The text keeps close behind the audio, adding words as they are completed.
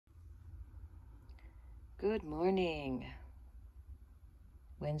Good morning.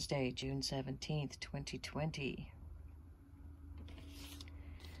 Wednesday, June 17th, 2020.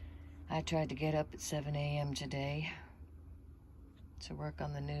 I tried to get up at 7 a.m. today to work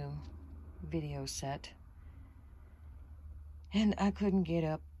on the new video set. And I couldn't get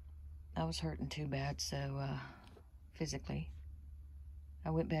up. I was hurting too bad, so physically.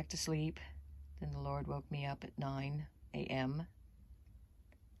 I went back to sleep. Then the Lord woke me up at 9 a.m.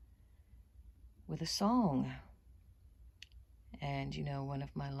 with a song. And you know, one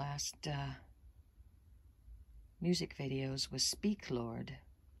of my last music videos was Speak, Lord.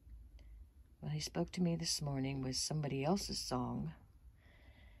 Well, he spoke to me this morning with somebody else's song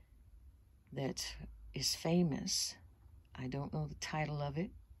that is famous. I don't know the title of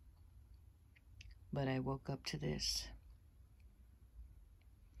it, but I woke up to this.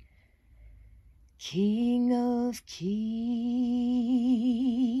 King of kings,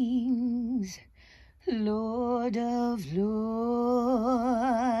 Lord of lords,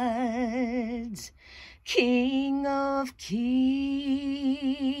 King of kings,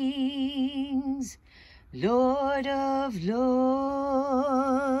 Lord of lords,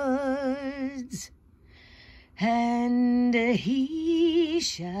 and he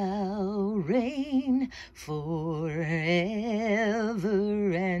shall reign forever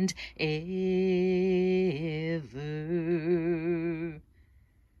and ever.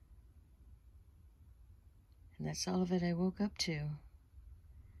 And that's all of it I woke up to.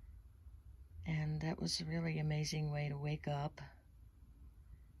 And that was a really amazing way to wake up.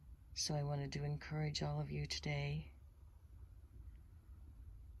 So I wanted to encourage all of you today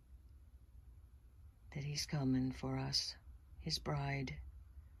that he's coming for us, his bride,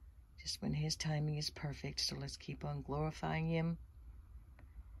 just when his timing is perfect. So let's keep on glorifying him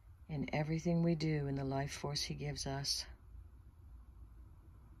in everything we do in the life force he gives us.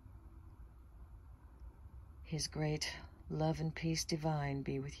 His great love and peace divine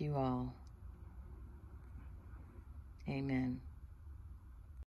be with you all. Amen.